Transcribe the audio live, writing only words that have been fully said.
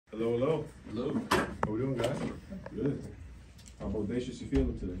Hello, hello. Hello. How we doing, guys? Good. How bodacious you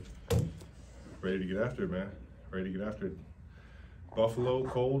feeling today? Ready to get after it, man. Ready to get after it. Buffalo,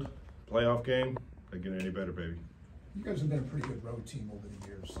 cold, playoff game. Not getting any better, baby. You guys have been a pretty good road team over the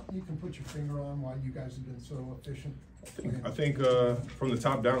years. Something you can put your finger on why you guys have been so efficient? I think from the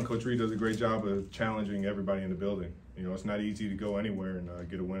top down, Coach Reed does a great job of challenging everybody in the building. You know, it's not easy to go anywhere and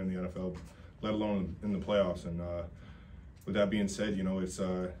get a win in the NFL, let alone in the playoffs. And with that being said, you know, it's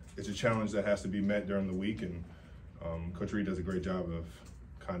a challenge that has to be met during the week, and Coach Reed does a great job of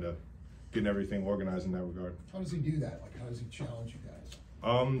kind of getting everything organized in that regard. How does he do that? Like, how does he challenge you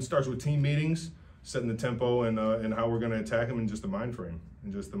guys? Starts with team meetings, setting the tempo and how we're going to attack him, and just the mind frame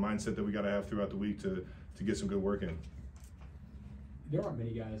and just the mindset that we got to have throughout the week to get some good work in. There aren't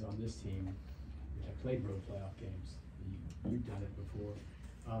many guys on this team that have played road playoff games. You've done it before.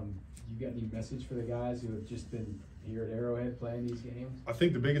 You got any message for the guys who have just been here at Arrowhead playing these games? I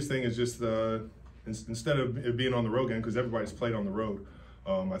think the biggest thing is just instead of it being on the road game, because everybody's played on the road,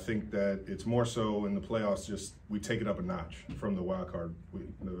 I think that it's more so in the playoffs, just we take it up a notch from the wild card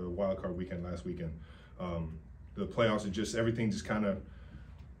weekend last weekend. The playoffs, it just everything just kind of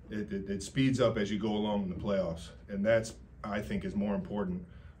it speeds up as you go along in the playoffs, and that's, I think, is more important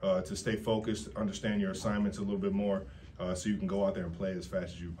to stay focused, understand your assignments a little bit more, so you can go out there and play as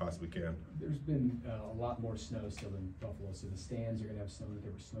fast as you possibly can. There's been a lot more snow still in Buffalo, so the stands are going to have snow.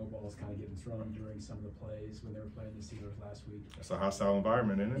 There were snowballs kind of getting thrown during some of the plays when they were playing the Steelers last week. That's a hostile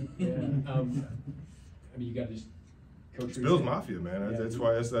environment, isn't it? Yeah. I mean, you got to just coach. It's Bills Mafia, man. Yeah. That's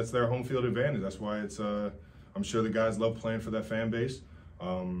why that's their home field advantage. That's why it's. I'm sure the guys love playing for that fan base.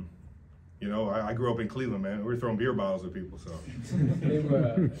 You know, I grew up in Cleveland, man. We were throwing beer bottles at people, so.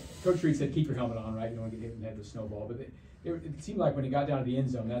 Coach Reed said, keep your helmet on, right? You don't want to get hit in the head with a snowball. But it seemed like when he got down to the end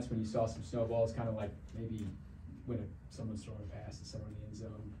zone, that's when you saw some snowballs, kind of like maybe when someone's throwing a pass to someone in the end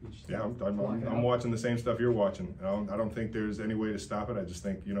zone. Yeah, I'm watching the same stuff you're watching. I don't think there's any way to stop it. I just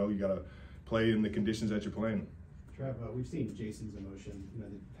think, you know, you got to play in the conditions that you're playing. Trev, we've seen Jason's emotion,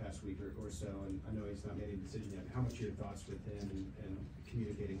 the past week or so, and I know he's not made any decision yet. How much are your thoughts with him and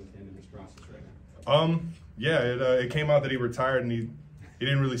communicating with him in this process right now? Yeah, it came out that he retired, and he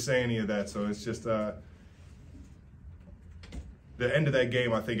didn't really say any of that. So it's just the end of that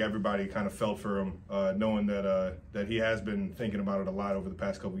game. I think everybody kind of felt for him, knowing that he has been thinking about it a lot over the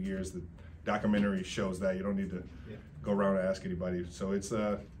past couple of years. The documentary shows that. You don't need to go around and ask anybody. So it's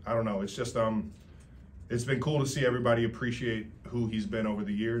I don't know. It's just it's been cool to see everybody appreciate who he's been over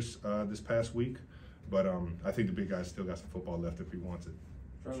the years this past week. But I think the big guy's still got some football left if he wants it.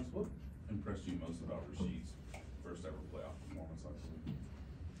 Travis, what impressed you most about Rashid's first ever playoff performance last week?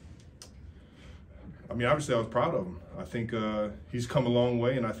 I mean, obviously I was proud of him. I think he's come a long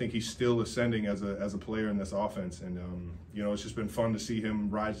way, and I think he's still ascending as a player in this offense. And you know, it's just been fun to see him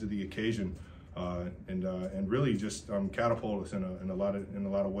rise to the occasion and really just catapult us in a lot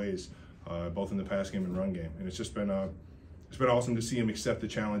of ways, both in the pass game and run game. And it's just been awesome to see him accept the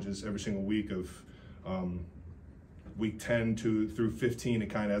challenges every single week of week 10 through 15. It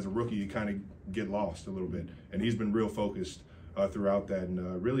kind of, as a rookie, you kind of get lost a little bit, and he's been real focused throughout that,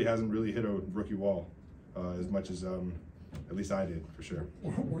 and really hasn't really hit a rookie wall as much as at least I did, for sure.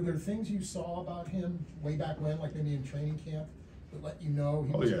 Were there things you saw about him way back when, like maybe in training camp, that let you know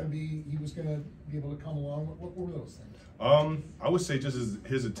he was going to be able to come along? What were those things? I would say just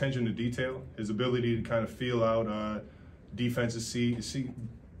his attention to detail, his ability to kind of feel out defenses,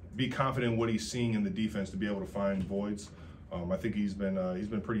 be confident in what he's seeing in the defense to be able to find voids. I think he's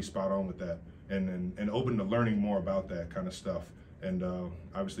been pretty spot on with that, and open to learning more about that kind of stuff. And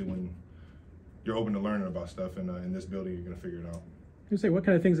obviously, when you're open to learning about stuff in this building, you're going to figure it out. You say, what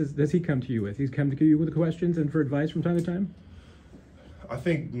kind of things does he come to you with? He's come to you with questions and for advice from time to time? I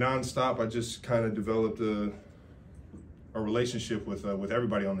think nonstop. I just kind of developed a relationship with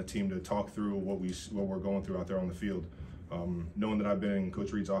everybody on the team to talk through what we're going through out there on the field. Knowing that I've been in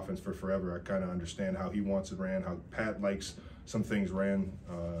Coach Reed's offense for forever, I kind of understand how he wants it ran, how Pat likes some things ran,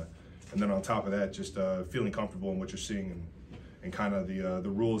 and then on top of that, just feeling comfortable in what you're seeing and kind of the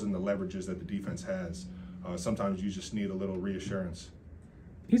rules and the leverages that the defense has. Sometimes you just need a little reassurance.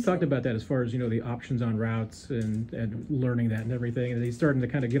 He's talked about that as far as, you know, the options on routes and learning that and everything, and he's starting to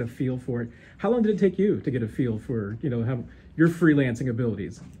kind of get a feel for it. How long did it take you to get a feel for, you know, how your freelancing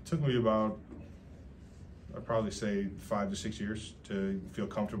abilities? It took me about, I'd probably say 5 to 6 years to feel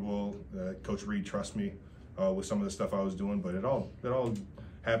comfortable that Coach Reed trusts me with some of the stuff I was doing. But it all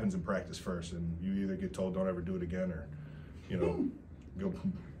happens in practice first, and you either get told don't ever do it again, or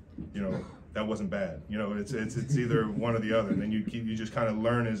that wasn't bad. You know, it's either one or the other, and then you just kind of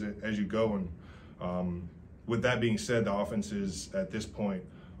learn as you go. And with that being said, the offense is at this point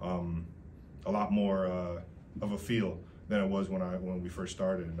a lot more of a feel than it was when we first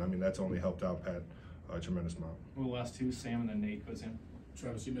started. And I mean, that's only helped out Pat a tremendous amount. Well, the last two, Sam and then Nate goes in.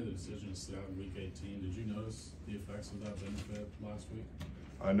 Travis, you made the decision to sit out in week 18. Did you notice the effects of that benefit last week?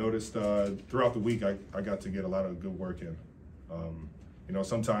 I noticed throughout the week I got to get a lot of good work in. You know,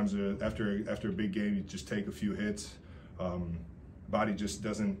 sometimes after a big game, you just take a few hits. Body just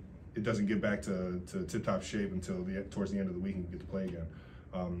doesn't get back to tip-top shape until towards the end of the week and you get to play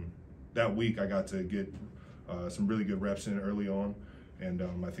again. That week I got to get some really good reps in early on, and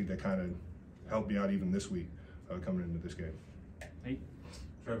I think that kind of helped me out even this week coming into this game. Nate?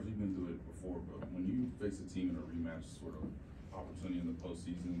 Travis, you've been through it before, but when you face a team in a rematch sort of opportunity in the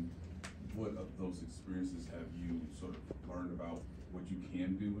postseason, what of those experiences have you sort of learned about what you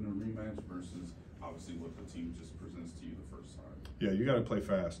can do in a rematch versus obviously what the team just presents to you the first time? Yeah, you got to play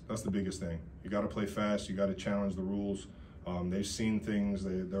fast. That's the biggest thing. You got to play fast. You got to challenge the rules. They've seen things.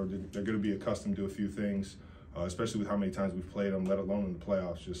 They're going to be accustomed to a few things, especially with how many times we've played them, let alone in the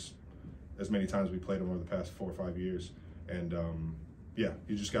playoffs, just as many times we played them over the past 4 or 5 years. And yeah,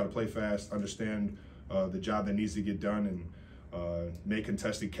 you just got to play fast, understand the job that needs to get done, and make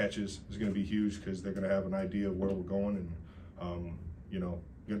contested catches is going to be huge because they're going to have an idea of where we're going, and you know,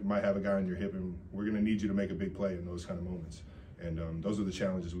 you might have a guy on your hip, and we're going to need you to make a big play in those kind of moments. And those are the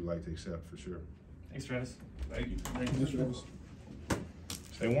challenges we like to accept for sure. Thanks, Travis. Thank you. Thanks, Travis.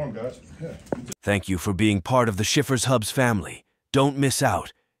 Stay warm, guys. Yeah. Thank you for being part of the ShifferShubs family. Don't miss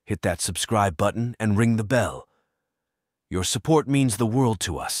out. Hit that subscribe button and ring the bell. Your support means the world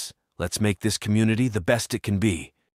to us. Let's make this community the best it can be.